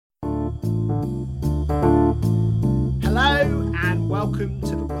Hello and welcome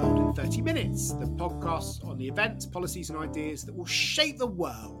to The World in 30 Minutes, the podcast on the events, policies and ideas that will shape the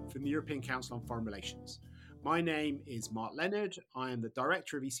world from the European Council on Foreign Relations. My name is Mark Leonard. I am the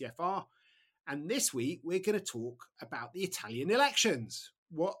director of ECFR, and this week we're going to talk about the Italian elections.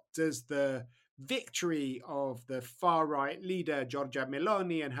 What does the victory of the far-right leader Giorgia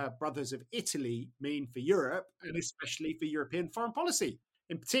Meloni and her Brothers of Italy mean for Europe, and especially for European foreign policy?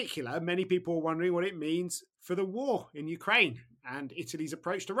 In particular, many people are wondering what it means for the war in Ukraine and Italy's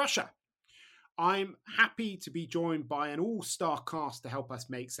approach to Russia. I'm happy to be joined by an all-star cast to help us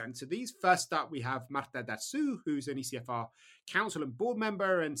make sense of these. First up, we have Marta Dassou, who's an ECFR council and board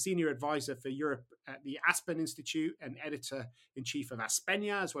member and senior advisor for Europe at the Aspen Institute and editor-in-chief of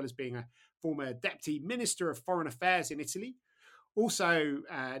Aspenia, as well as being a former deputy minister of foreign affairs in Italy. Also,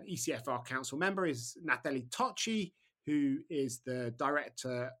 an ECFR council member is Natalie Tocci, who is the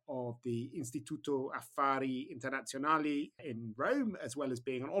director of the Istituto Affari Internazionali in Rome, as well as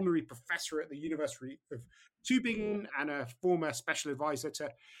being an honorary professor at the University of Tübingen and a former special advisor to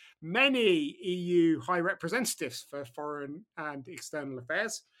many EU high representatives for foreign and external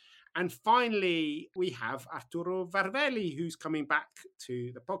affairs. And finally, we have Arturo Varvelli, who's coming back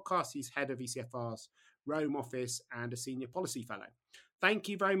to the podcast. He's head of ECFR's Rome office and a senior policy fellow. Thank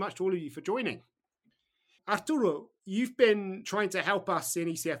you very much to all of you for joining. Arturo, you've been trying to help us in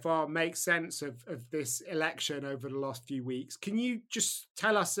ECFR make sense of this election over the last few weeks. Can you just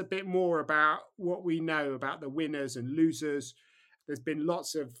tell us a bit more about what we know about the winners and losers? There's been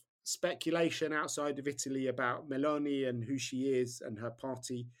lots of speculation outside of Italy about Meloni and who she is and her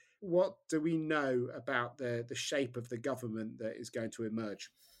party. What do we know about the shape of the government that is going to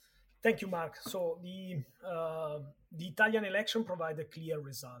emerge? Thank you, Mark. So the Italian election provided clear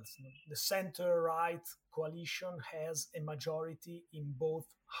results. The center-right coalition has a majority in both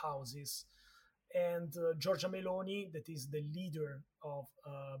houses. And Giorgia Meloni, that is the leader of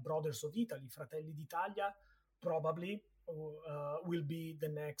Brothers of Italy, Fratelli d'Italia, probably will be the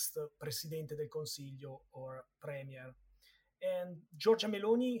next Presidente del Consiglio or Premier. And Giorgia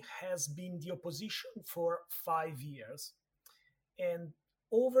Meloni has been the opposition for 5 years. And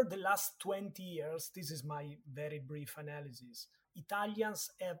over the last 20 years, this is my very brief analysis, Italians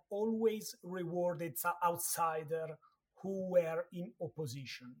have always rewarded outsiders who were in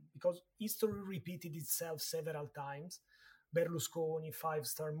opposition because history repeated itself several times. Berlusconi,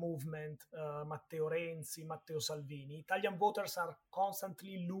 Five-Star Movement, Matteo Renzi, Matteo Salvini. Italian voters are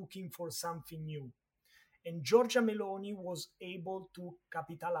constantly looking for something new. And Giorgia Meloni was able to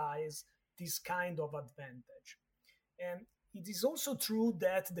capitalize this kind of advantage. And it is also true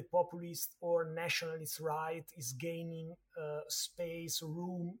that the populist or nationalist right is gaining space,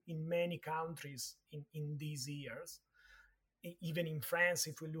 room in many countries in these years. Even in France,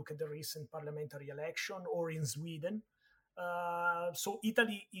 if we look at the recent parliamentary election, or in Sweden. So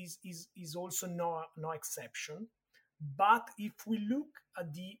Italy is also no exception. But if we look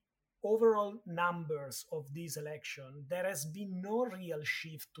at the overall numbers of this election, there has been no real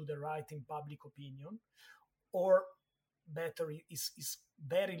shift to the right in public opinion, or better, is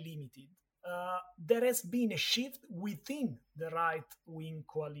very limited. There has been a shift within the right-wing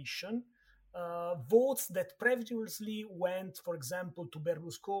coalition. Votes that previously went, for example, to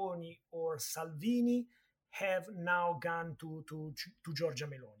Berlusconi or Salvini have now gone to Giorgia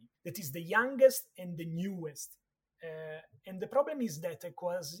Meloni. That is the youngest and the newest. And the problem is that a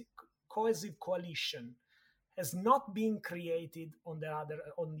cohesive coalition has not been created on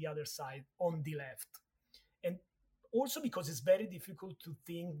the other side, on the left. And also because it's very difficult to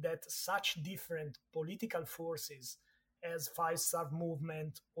think that such different political forces as Five-Star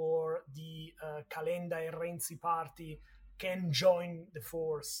Movement or the Calenda and Renzi party can join the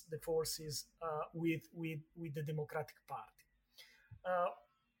forces with the Democratic Party.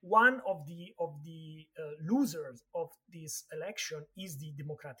 One of the losers of this election is the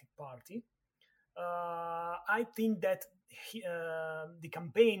Democratic Party. I think that the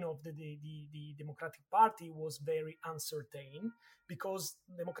campaign of the Democratic Party was very uncertain because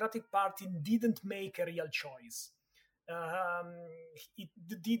the Democratic Party didn't make a real choice. It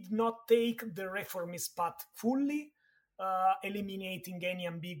did not take the reformist path fully, eliminating any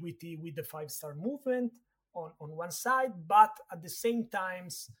ambiguity with the Five-Star Movement on one side, but at the same time,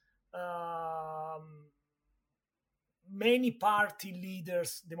 many party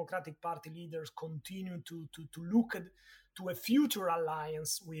leaders, Democratic Party leaders, continue to look to a future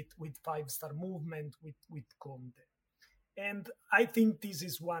alliance with Five-Star Movement, with Conte. And I think this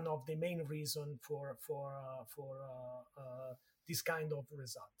is one of the main reasons for this kind of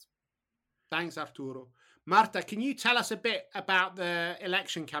result. Thanks, Arturo. Marta, can you tell us a bit about the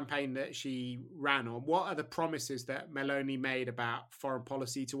election campaign that she ran on? What are the promises that Meloni made about foreign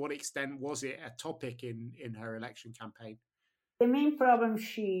policy? To what extent was it a topic in her election campaign? The main promise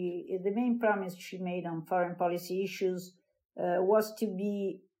she made on foreign policy issues was to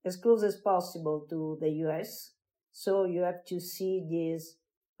be as close as possible to the US. So you have to see this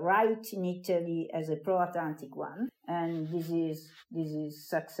right in Italy as a pro-Atlantic one, and this is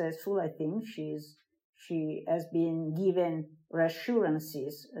successful. I think she has been given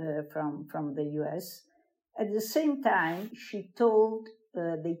reassurances from the US. At the same time, she told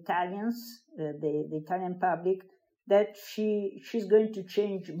the Italians, the Italian public, that she's going to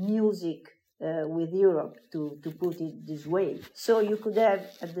change music with Europe, to put it this way. So you could have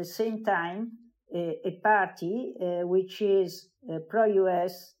at the same time a party which is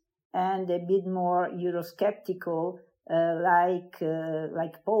pro-US and a bit more Eurosceptical,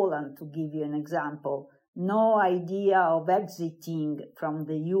 like Poland, to give you an example. No idea of exiting from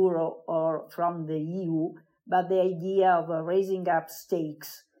the euro or from the EU, but the idea of raising up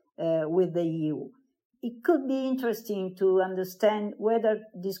stakes with the EU. It could be interesting to understand whether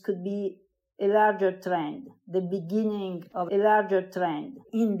this could be a larger trend, the beginning of a larger trend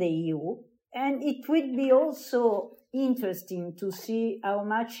in the EU. And it will be also interesting to see how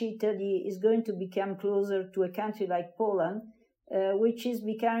much Italy is going to become closer to a country like Poland, which is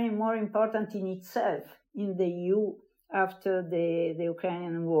becoming more important in itself in the EU after the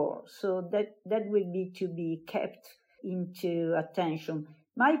Ukrainian war. So that will be to be kept into attention.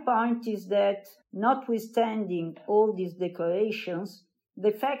 My point is that, notwithstanding all these declarations,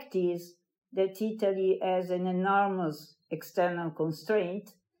 the fact is that Italy has an enormous external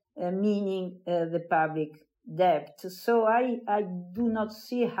constraint, meaning the public debt. So I do not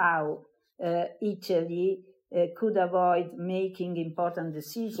see how Italy could avoid making important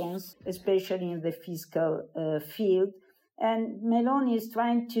decisions, especially in the fiscal field. And Meloni is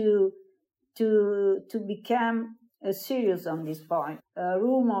trying to become serious on this point.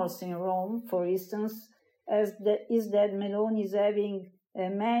 Rumors in Rome, for instance, is that Meloni is having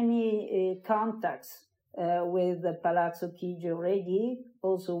many contacts with Palazzo Chigi already,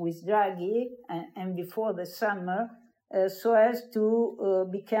 also with Draghi, and before the summer, so as to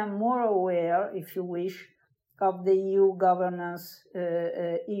become more aware, if you wish, of the EU governance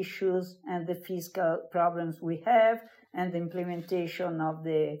issues and the fiscal problems we have, and the implementation of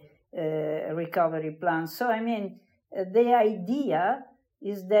the recovery plan. So, I mean, the idea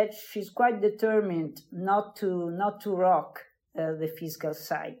is that she's quite determined not to rock the fiscal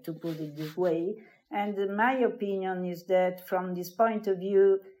side, to put it this way. And my opinion is that from this point of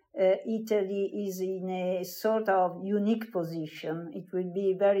view, Italy is in a sort of unique position. It will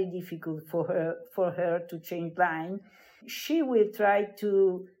be very difficult for her to change line. She will try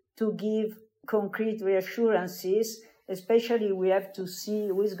to give concrete reassurances. Especially, we have to see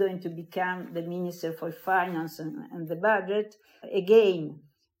who is going to become the Minister for Finance and the Budget. Again,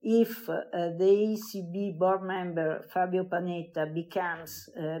 if the ECB board member Fabio Panetta becomes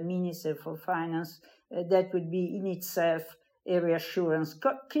Minister for Finance, that would be in itself a reassurance.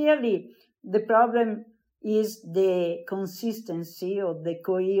 Clearly, the problem is the consistency or the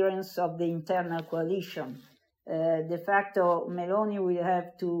coherence of the internal coalition. De facto, Meloni will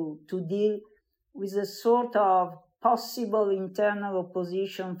have to deal with a sort of possible internal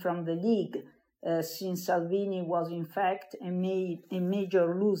opposition from the League, since Salvini was in fact a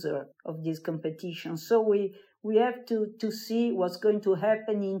major loser of this competition. So we have to see what's going to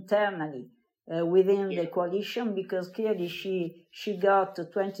happen internally within the coalition, because clearly she got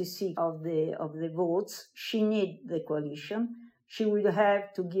 26 of the votes. She needs the coalition. She will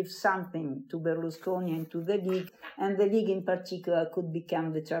have to give something to Berlusconi and to the League, and the League in particular could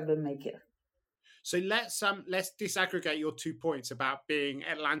become the troublemaker. So let's disaggregate your 2 points about being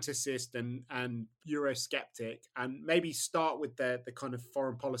Atlanticist and Eurosceptic, and maybe start with the kind of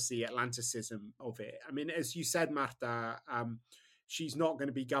foreign policy Atlanticism of it. I mean, as you said, Marta, she's not going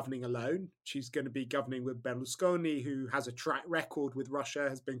to be governing alone. She's going to be governing with Berlusconi, who has a track record with Russia,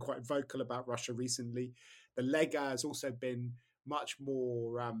 has been quite vocal about Russia recently. The Lega has also been much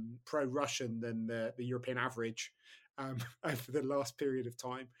more pro-Russian than the European average over the last period of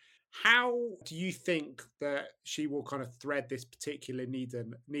time. How do you think that she will kind of thread this particular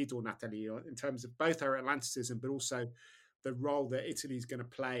needle, Natalie, in terms of both her Atlanticism, but also the role that Italy is going to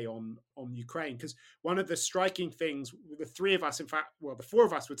play on Ukraine? Because one of the striking things, the three of us, in fact, well, the four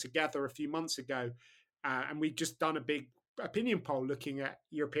of us were together a few months ago, and we'd just done a big opinion poll looking at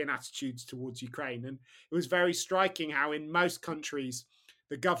European attitudes towards Ukraine. And it was very striking how in most countries,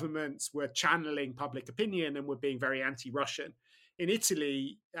 the governments were channeling public opinion and were being very anti-Russian. in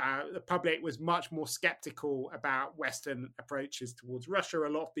Italy, the public was much more skeptical about Western approaches towards Russia. A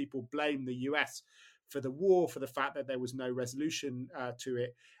lot of people blame the US for the war, for the fact that there was no resolution to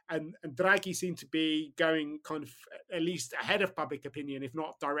it. And Draghi seemed to be going kind of at least ahead of public opinion, if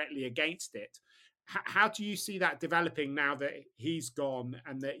not directly against it. How do you see that developing now that he's gone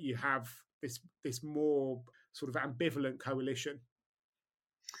and that you have this more sort of ambivalent coalition?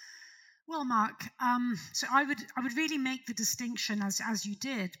 Well, Mark, so I would really make the distinction, as you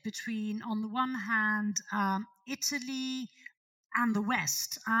did, between, on the one hand, Italy and the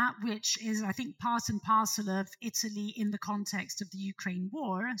West, which is, I think, part and parcel of Italy in the context of the Ukraine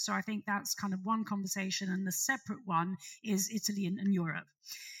war. So I think that's kind of one conversation, and the separate one is Italy and Europe.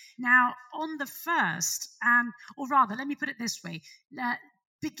 Now, on the first, or rather, let me put it this way,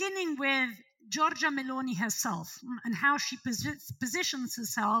 beginning with Giorgia Meloni herself and how she positions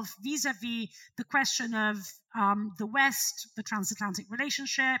herself vis-a-vis the question of the West, the transatlantic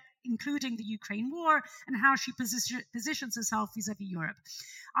relationship, including the Ukraine war, and how she positions herself vis-a-vis Europe.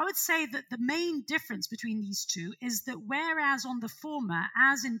 I would say that the main difference between these two is that whereas on the former,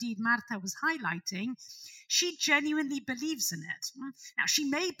 as indeed Marta was highlighting, she genuinely believes in it. Now, she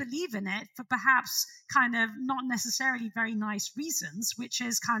may believe in it for perhaps kind of not necessarily very nice reasons, which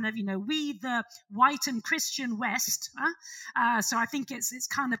is kind of, we the white and Christian West. So I think it's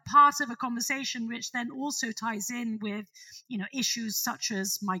kind of part of a conversation which then also ties in with, issues such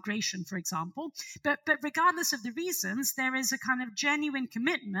as migration, for example. But regardless of the reasons, there is a kind of genuine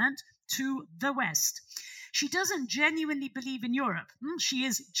commitment to the West. She doesn't genuinely believe in Europe. She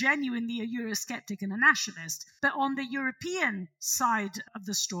is genuinely a Eurosceptic and a nationalist. But on the European side of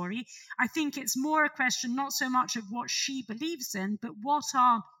the story, I think it's more a question not so much of what she believes in, but what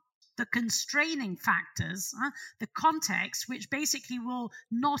are the constraining factors, the context, which basically will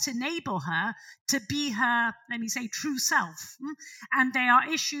not enable her to be her, let me say, true self. And they are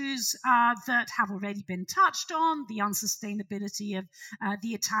issues that have already been touched on, the unsustainability of the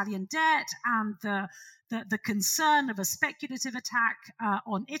Italian debt and the concern of a speculative attack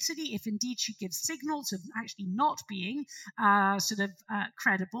on Italy, if indeed she gives signals of actually not being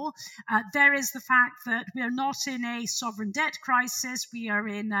credible. There is the fact that we are not in a sovereign debt crisis. We are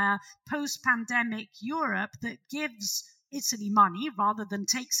in a post-pandemic Europe that gives Italy money rather than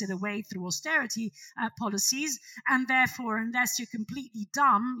takes it away through austerity policies, and therefore, unless you're completely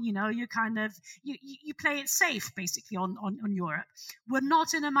dumb, you kind of you play it safe basically on Europe. We're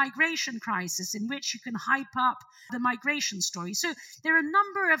not in a migration crisis in which you can hype up the migration story. So there are a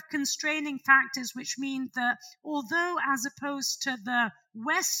number of constraining factors which mean that although, as opposed to the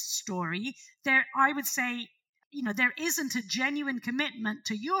West story, I would say, there isn't a genuine commitment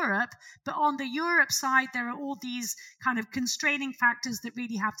to Europe, but on the Europe side, there are all these kind of constraining factors that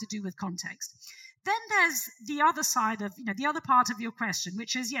really have to do with context. Then there's the other side of, the other part of your question,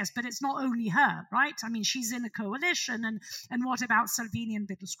 which is, yes, but it's not only her, right? I mean, she's in a coalition, and what about Salvini and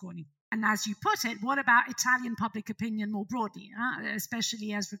Berlusconi? And as you put it, what about Italian public opinion more broadly,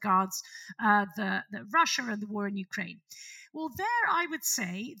 especially as regards the Russia and the war in Ukraine? Well, there I would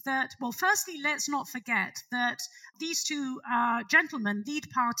say that, firstly, let's not forget that these two gentlemen lead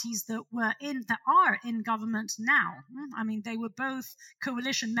parties that are in government now. I mean, they were both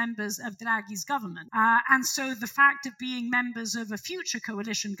coalition members of Draghi's government. And so the fact of being members of a future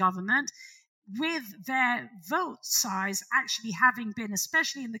coalition government, with their vote size actually having been,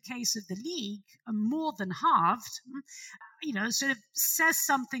 especially in the case of the League, more than halved, sort of says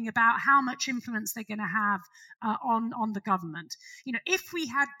something about how much influence they're going to have on the government. If we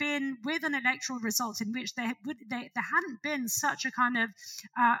had been with an electoral result in which there hadn't been such a kind of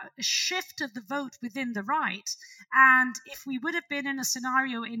shift of the vote within the right, and if we would have been in a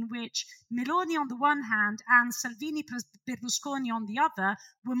scenario in which Meloni on the one hand and Salvini plus Berlusconi on the other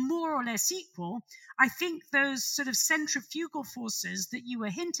were more or less equal, I think those sort of centrifugal forces that you were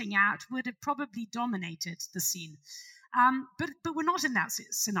hinting at would have probably dominated the scene. But we're not in that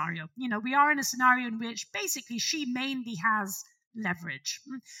scenario. We are in a scenario in which basically she mainly has leverage.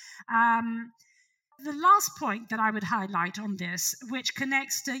 The last point that I would highlight on this, which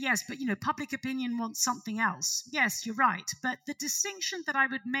connects to, yes, but public opinion wants something else. Yes, you're right. But the distinction that I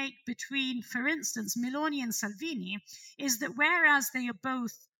would make between, for instance, Meloni and Salvini is that whereas they are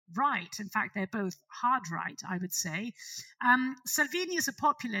both right, in fact, they're both hard right, I would say, Salvini is a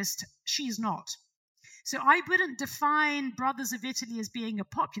populist, she is not. So I wouldn't define Brothers of Italy as being a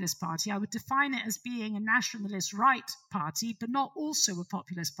populist party. I would define it as being a nationalist right party, but not also a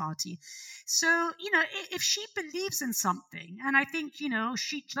populist party. So, if she believes in something, and I think,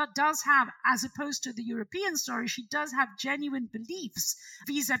 she does have, as opposed to the European story, she does have genuine beliefs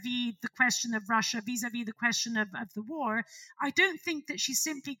vis-a-vis the question of Russia, vis-a-vis the question of the war, I don't think that she's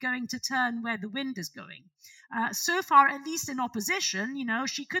simply going to turn where the wind is going. So far, at least in opposition,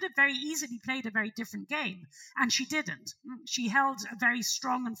 she could have very easily played a very different game, and she didn't. She held a very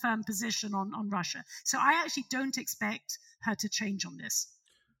strong and firm position on Russia. So I actually don't expect her to change on this.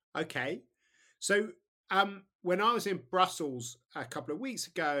 Okay. So when I was in Brussels a couple of weeks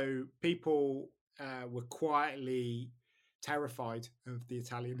ago, people were quietly terrified of the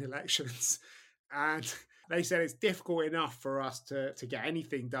Italian elections. And they said it's difficult enough for us to get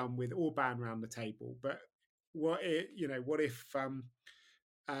anything done with Orban around the table. But what if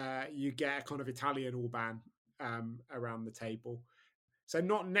you get a kind of Italian Orban around the table? So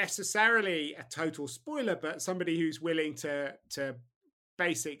not necessarily a total spoiler, but somebody who's willing to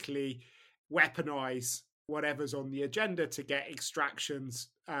basically weaponize whatever's on the agenda to get extractions,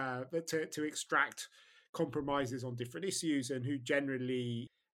 to extract compromises on different issues, and who generally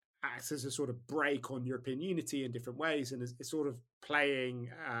acts as a sort of brake on European unity in different ways, and is sort of playing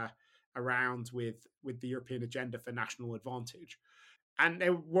around with the European agenda for national advantage. And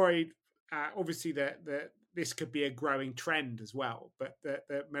they're worried, obviously, that this could be a growing trend as well, but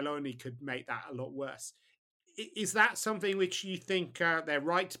that Meloni could make that a lot worse. Is that something which you think they're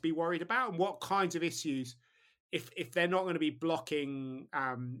right to be worried about? And what kinds of issues, if they're not going to be blocking,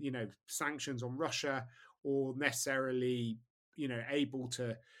 sanctions on Russia, or necessarily, able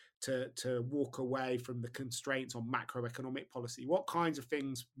to walk away from the constraints on macroeconomic policy, what kinds of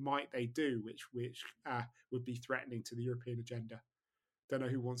things might they do which would be threatening to the European agenda? Don't know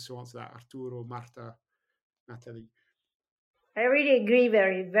who wants to answer that, Arturo, Marta, Natalie. I really agree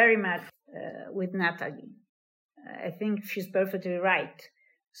very, very much with Natalie. I think she's perfectly right.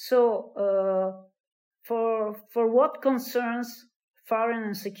 So, for what concerns foreign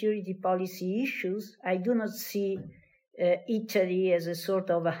and security policy issues, I do not see Italy as a sort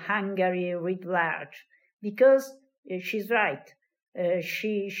of a Hungary writ large, because she's right.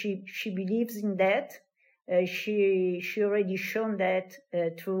 She believes in that. She already shown that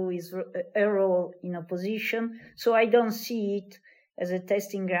through her role in opposition. So I don't see it as a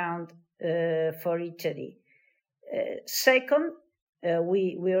testing ground for Italy. Second,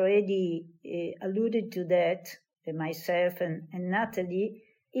 we already alluded to that, myself and Natalie.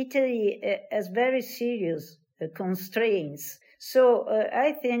 Italy has very serious constraints. So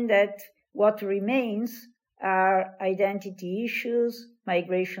I think that what remains are identity issues,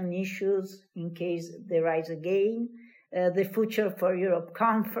 migration issues, in case they rise again, the Future for Europe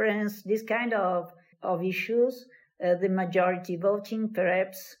conference, this kind of issues, the majority voting,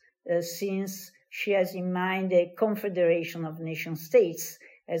 perhaps, since she has in mind a confederation of nation states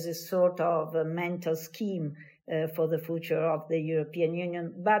as a sort of a mental scheme for the future of the European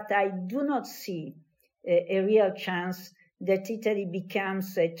Union. But I do not see a real chance that Italy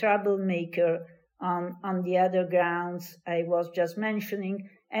becomes a troublemaker on the other grounds I was just mentioning,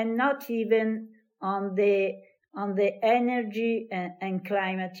 and not even on the energy and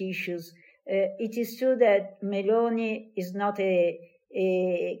climate issues. It is true that Meloni is not a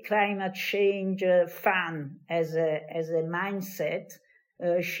climate change fan as a mindset.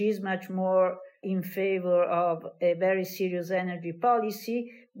 She's much more in favor of a very serious energy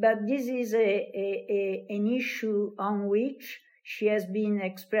policy, but this is an issue on which she has been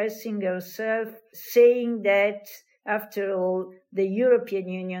expressing herself, saying that, after all, the European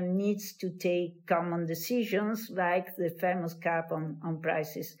Union needs to take common decisions, like the famous cap on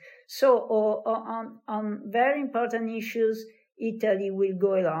prices. So on very important issues, Italy will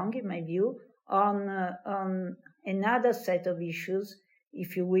go along, in my view. On another set of issues,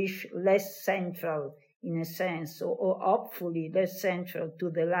 if you wish, less central in a sense, or hopefully less central to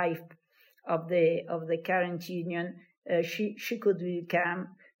the life of the current union, she could become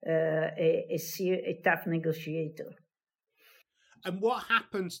a tough negotiator. And what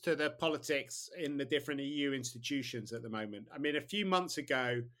happens to the politics in the different EU institutions at the moment? I mean, a few months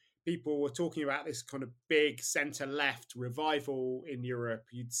ago, people were talking about this kind of big centre-left revival in Europe.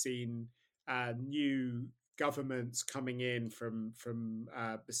 You'd seen new governments coming in from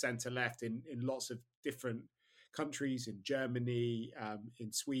the centre-left in lots of different countries, in Germany,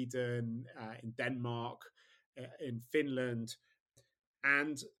 in Sweden, in Denmark, in Finland.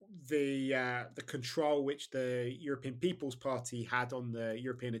 And the control which the European People's Party had on the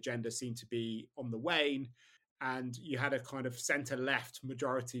European agenda seemed to be on the wane. and you had a kind of centre-left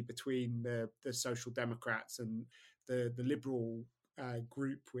majority between the Social Democrats and the Liberal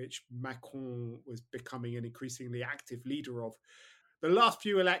group, which Macron was becoming an increasingly active leader of. The last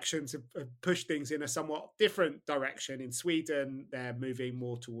few elections have pushed things in a somewhat different direction. In Sweden, they're moving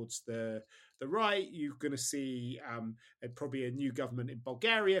more towards the right. You're going to see probably a new government in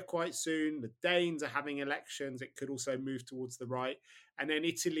Bulgaria quite soon. The Danes are having elections. It could also move towards the right. And then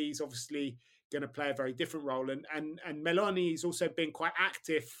Italy's obviously going to play a very different role. And Meloni's also been quite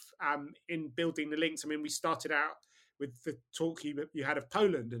active in building the links. I mean, we started out with the talk you had of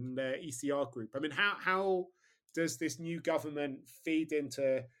Poland and the ECR group. I mean, how does this new government feed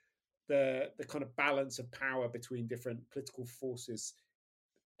into the kind of balance of power between different political forces,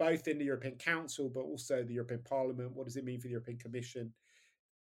 both in the European Council, but also the European Parliament? What does it mean for the European Commission?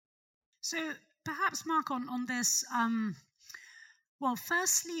 So perhaps, Mark, on this, well,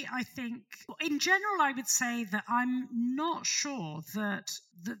 firstly, I think in general, I would say that I'm not sure that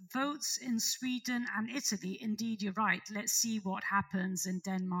the votes in Sweden and Italy, indeed, you're right, let's see what happens in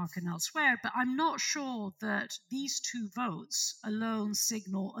Denmark and elsewhere, but I'm not sure that these two votes alone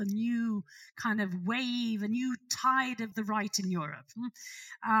signal a new kind of wave, a new tide of the right in Europe.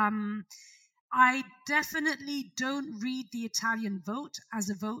 I definitely don't read the Italian vote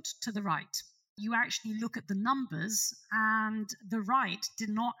as a vote to the right. You actually look at the numbers, and the right did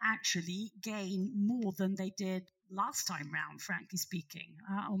not actually gain more than they did last time round, frankly speaking,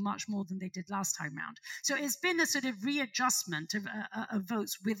 or much more than they did last time round. So it's been a sort of readjustment of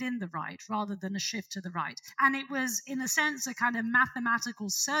votes within the right rather than a shift to the right. And it was, in a sense, a kind of mathematical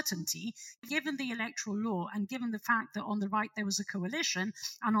certainty, given the electoral law and given the fact that on the right there was a coalition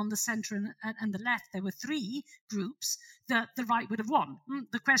and on the centre and the left there were three groups, that the right would have won.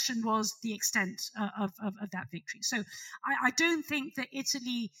 The question was the extent of that victory. So I don't think that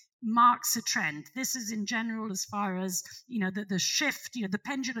Italy marks a trend. This is in general as far as, the shift, the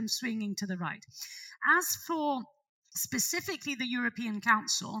pendulum swinging to the right. As for specifically the European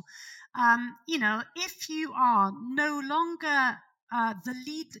Council, if you are no longer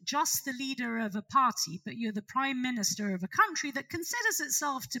just the leader of a party, but you're the prime minister of a country that considers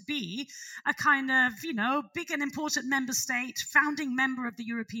itself to be a kind of, big and important member state, founding member of the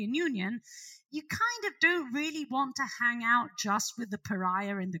European Union, you kind of don't really want to hang out just with the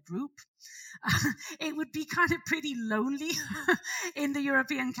pariah in the group. It would be kind of pretty lonely in the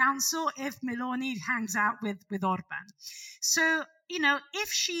European Council if Meloni hangs out with Orban. So, if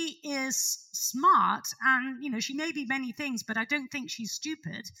she is smart, and, she may be many things, but I don't think she's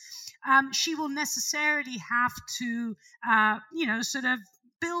stupid, she will necessarily have to, sort of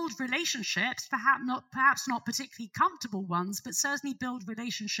build relationships, perhaps not particularly comfortable ones, but certainly build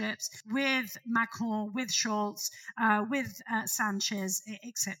relationships with Macron, with Scholz, with Sanchez,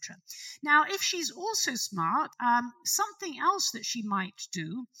 etc. Now, if she's also smart, something else that she might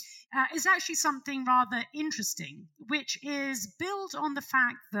do is actually something rather interesting, which is build on the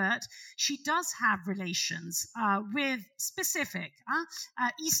fact that she does have relations with specific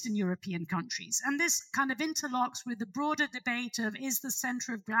Eastern European countries. And this kind of interlocks with the broader debate of, is the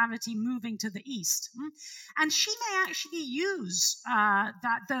center of gravity moving to the east? And she may actually use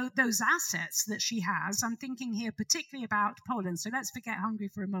those assets that she has. I'm thinking here particularly about Poland, so let's forget Hungary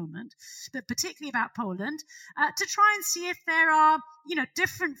for a moment, but particularly about Poland, to try and see if there are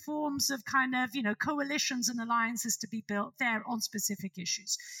different forms of kind of, coalitions and alliances to be built there on specific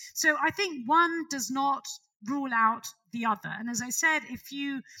issues. So I think one does not rule out the other. And as I said, if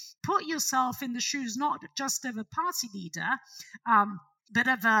you put yourself in the shoes not just of a party leader, but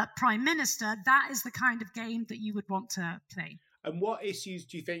of a prime minister, that is the kind of game that you would want to play. And what issues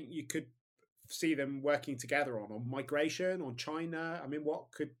do you think you could see them working together on migration, on China? I mean,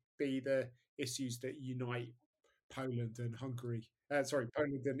 what could be the issues that unite Poland and Hungary?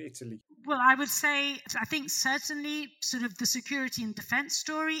 Poland and Italy. Well, I would say, I think certainly sort of the security and defense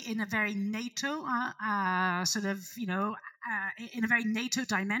story in a very NATO in a very NATO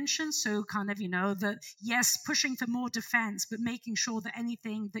dimension. So kind of, that yes, pushing for more defense, but making sure that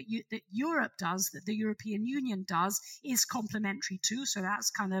anything that Europe does, that the European Union does, is complementary too. So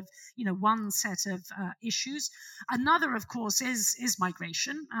that's kind of, one set of issues. Another, of course, is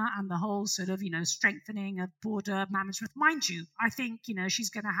migration and the whole sort of, strengthening of border management. Mind you, I think, she's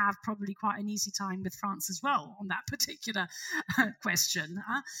going to have probably quite an easy time with France as well on that particular question.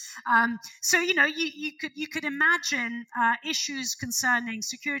 So, you could imagine issues concerning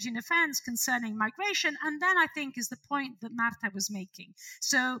security and defense, concerning migration, and then I think is the point that Marta was making.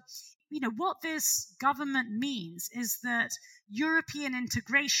 So, what this government means is that European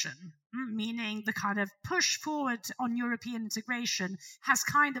integration, meaning the kind of push forward on European integration, has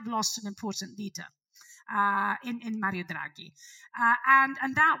kind of lost an important leader. in Mario Draghi,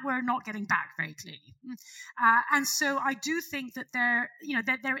 and that we're not getting back very clearly. And so I do think that there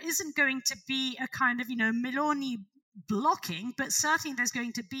isn't going to be a kind of Meloni blocking, but certainly there's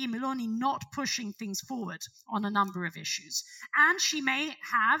going to be Meloni not pushing things forward on a number of issues. And she may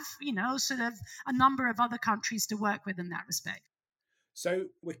have, sort of a number of other countries to work with in that respect. So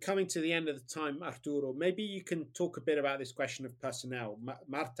we're coming to the end of the time, Arturo. Maybe you can talk a bit about this question of personnel.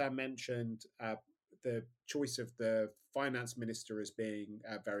 Marta mentioned the choice of the finance minister as being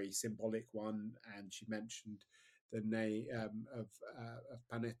a very symbolic one, and she mentioned the name of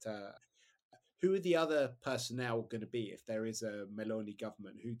Panetta. Who are the other personnel going to be if there is a Meloni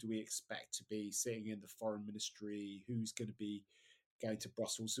government? Who do we expect to be sitting in the foreign ministry? Who's going to be going to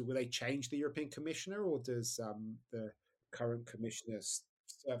Brussels? So will they change the European Commissioner, or does the current commissioner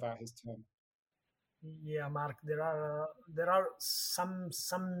serve out his term? Yeah, Mark, there are some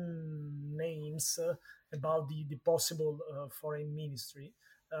names about the possible foreign ministry.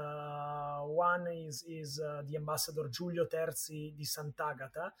 One is the ambassador Giulio Terzi di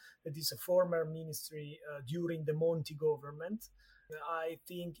Sant'Agata, that is a former ministry during the Monti government. I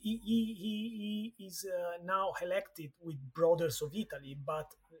think he is now elected with Brothers of Italy,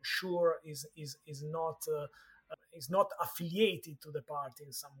 but sure is not affiliated to the party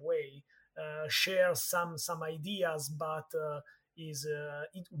in some way. Shares some ideas, but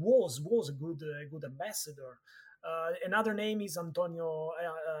it was a good ambassador. Another name is Antonio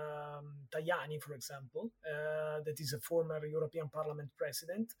Tajani, for example, that is a former European Parliament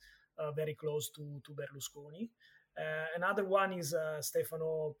president, very close to Berlusconi. Another one is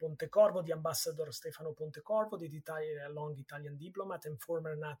Stefano Pontecorvo, the ambassador Stefano Pontecorvo, the long Italian diplomat and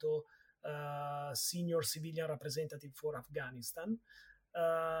former NATO senior civilian representative for Afghanistan.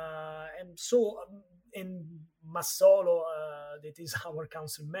 And Massolo, that is our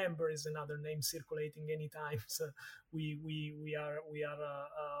council member, is another name circulating anytime. So we are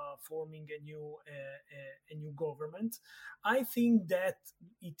forming a new government. I think that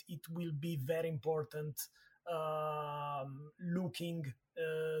it will be very important looking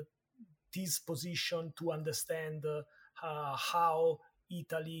this position to understand how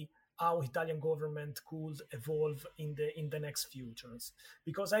Italian government could evolve in the next futures.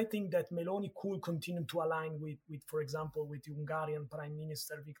 Because I think that Meloni could continue to align with for example, with the Hungarian Prime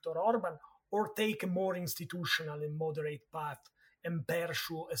Minister Viktor Orban, or take a more institutional and moderate path and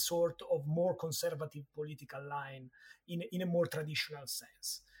pursue a sort of more conservative political line in a more traditional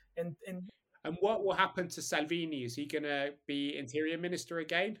sense. And what will happen to Salvini? Is he going to be interior minister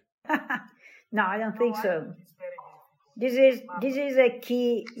again? No, I don't think so. This is a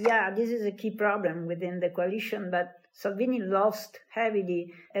key problem within the coalition, but Salvini lost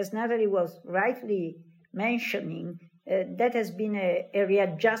heavily, as Natalie was rightly mentioning. That has been a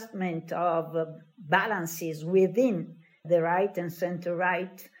readjustment of balances within the right and center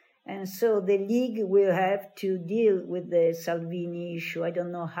right. And so the League will have to deal with the Salvini issue. I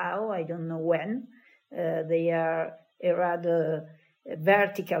don't know how, I don't know when. They are a rather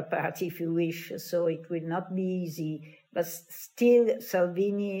vertical party, if you wish, so it will not be easy. But still,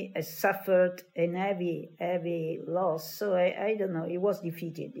 Salvini has suffered a heavy loss. So I don't know. He was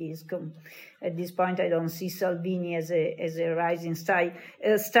defeated. At this point, I don't see Salvini as a rising star.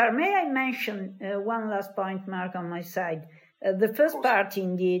 May I mention one last point, Mark, on my side? The first party,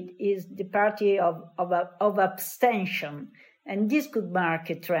 indeed, is the party of abstention, and this could mark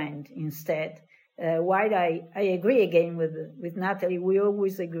a trend instead. While I agree again with Natalie, we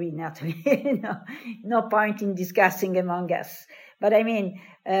always agree, Natalie. No point in discussing among us. But I mean,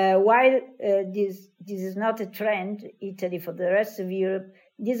 while this is not a trend, Italy, for the rest of Europe,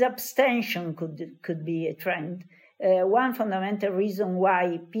 this abstention could be a trend. One fundamental reason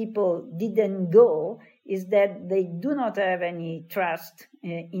why people didn't go is that they do not have any trust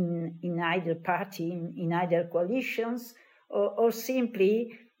in either party, in either coalitions, or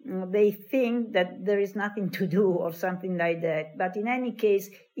simply they think that there is nothing to do or something like that. But in any case,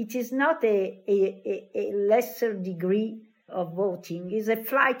 it is not a lesser degree of voting. It's a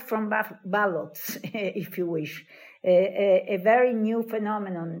flight from ballots, if you wish, a very new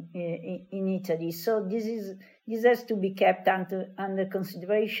phenomenon in Italy. So this has to be kept under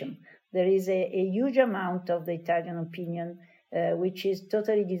consideration. There is a huge amount of the Italian opinion which is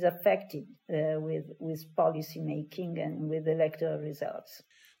totally disaffected with policy making and with electoral results.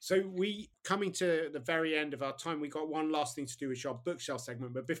 So coming to the very end of our time, we got one last thing to do, which is our bookshelf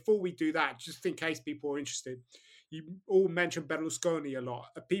segment. But before we do that, just in case people are interested, you all mentioned Berlusconi a lot.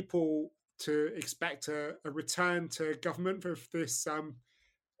 Are people to expect a return to government with this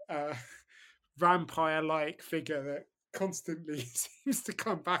vampire-like figure that constantly seems to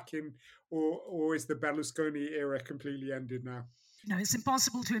come back in or is the Berlusconi era completely ended now? No, it's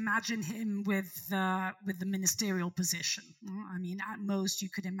impossible to imagine him with the ministerial position. I mean, at most you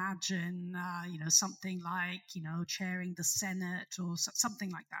could imagine, something like, chairing the Senate or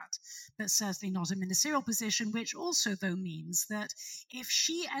something like that, but certainly not a ministerial position, which also, though, means that if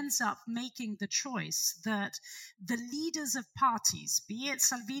she ends up making the choice that the leaders of parties, be it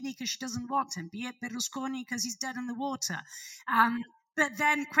Salvini because she doesn't want him, be it Berlusconi because he's dead in the water, but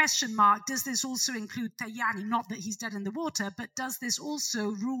then, question mark, does this also include Tajani? Not that he's dead in the water, but does this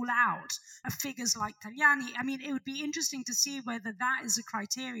also rule out figures like Tajani? I mean, it would be interesting to see whether that is a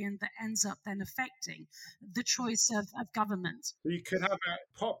criterion that ends up then affecting the choice of government. So you could have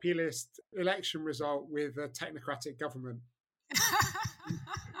a populist election result with a technocratic government.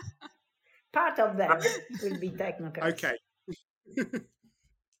 Part of that will be technocratic. Okay.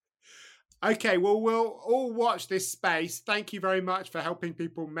 Okay, well, we'll all watch this space. Thank you very much for helping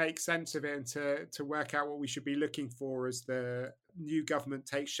people make sense of it and to work out what we should be looking for as the new government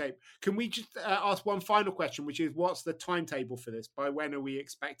takes shape. Can we just ask one final question, which is what's the timetable for this? By when are we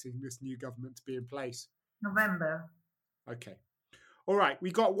expecting this new government to be in place? November. Okay. All right.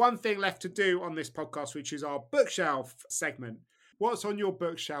 We've got one thing left to do on this podcast, which is our bookshelf segment. What's on your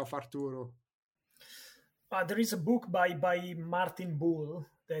bookshelf, Arturo? There is a book by Martin Bull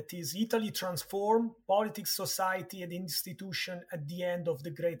that is Italy Transformed, Politics, Society and Institution at the End of the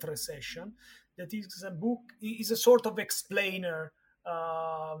Great Recession. That is a book, is a sort of explainer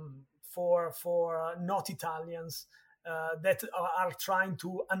for not Italians that are trying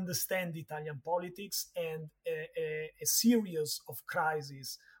to understand Italian politics and a series of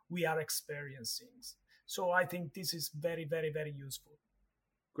crises we are experiencing. So I think this is very, very, very useful.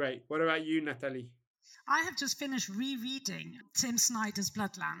 Great. What about you, Natalie? I have just finished rereading Tim Snyder's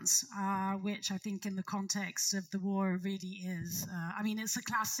Bloodlands, which I think in the context of the war really is. It's a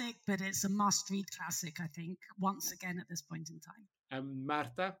classic, but it's a must-read classic, I think, once again at this point in time. And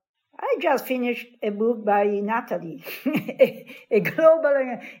Marta? I just finished a book by Natalie, a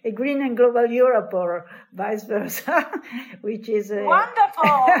green and global Europe, or vice versa, which is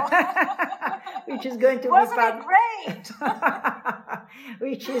wonderful. Which is going to Wasn't be it great?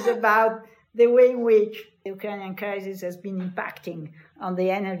 Which is about the way in which the Ukrainian crisis has been impacting on the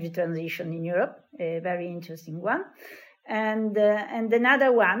energy transition in Europe, a very interesting one. And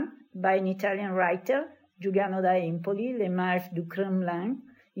another one by an Italian writer, Giuliano da Empoli, Le Marche du Kremlin,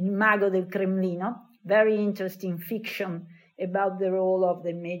 Il Mago del Cremlino, very interesting fiction about the role of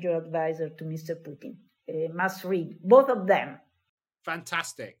the major advisor to Mr. Putin. Must read, both of them.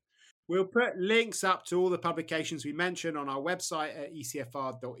 Fantastic. We'll put links up to all the publications we mentioned on our website at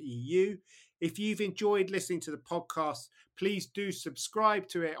ecfr.eu. If you've enjoyed listening to the podcast, please do subscribe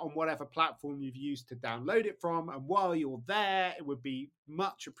to it on whatever platform you've used to download it from. And while you're there, it would be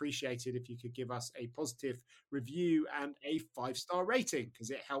much appreciated if you could give us a positive review and a 5-star rating, because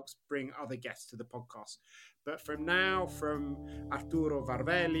it helps bring other guests to the podcast. But from now, from Arturo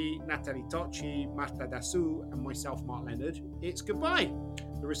Varvelli, Natalie Tocci, Marta Dassou, and myself, Mark Leonard, it's goodbye.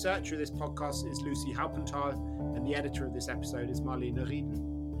 The researcher of this podcast is Lucy Halpenthal, and the editor of this episode is Marlene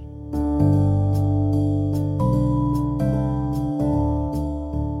Riedel.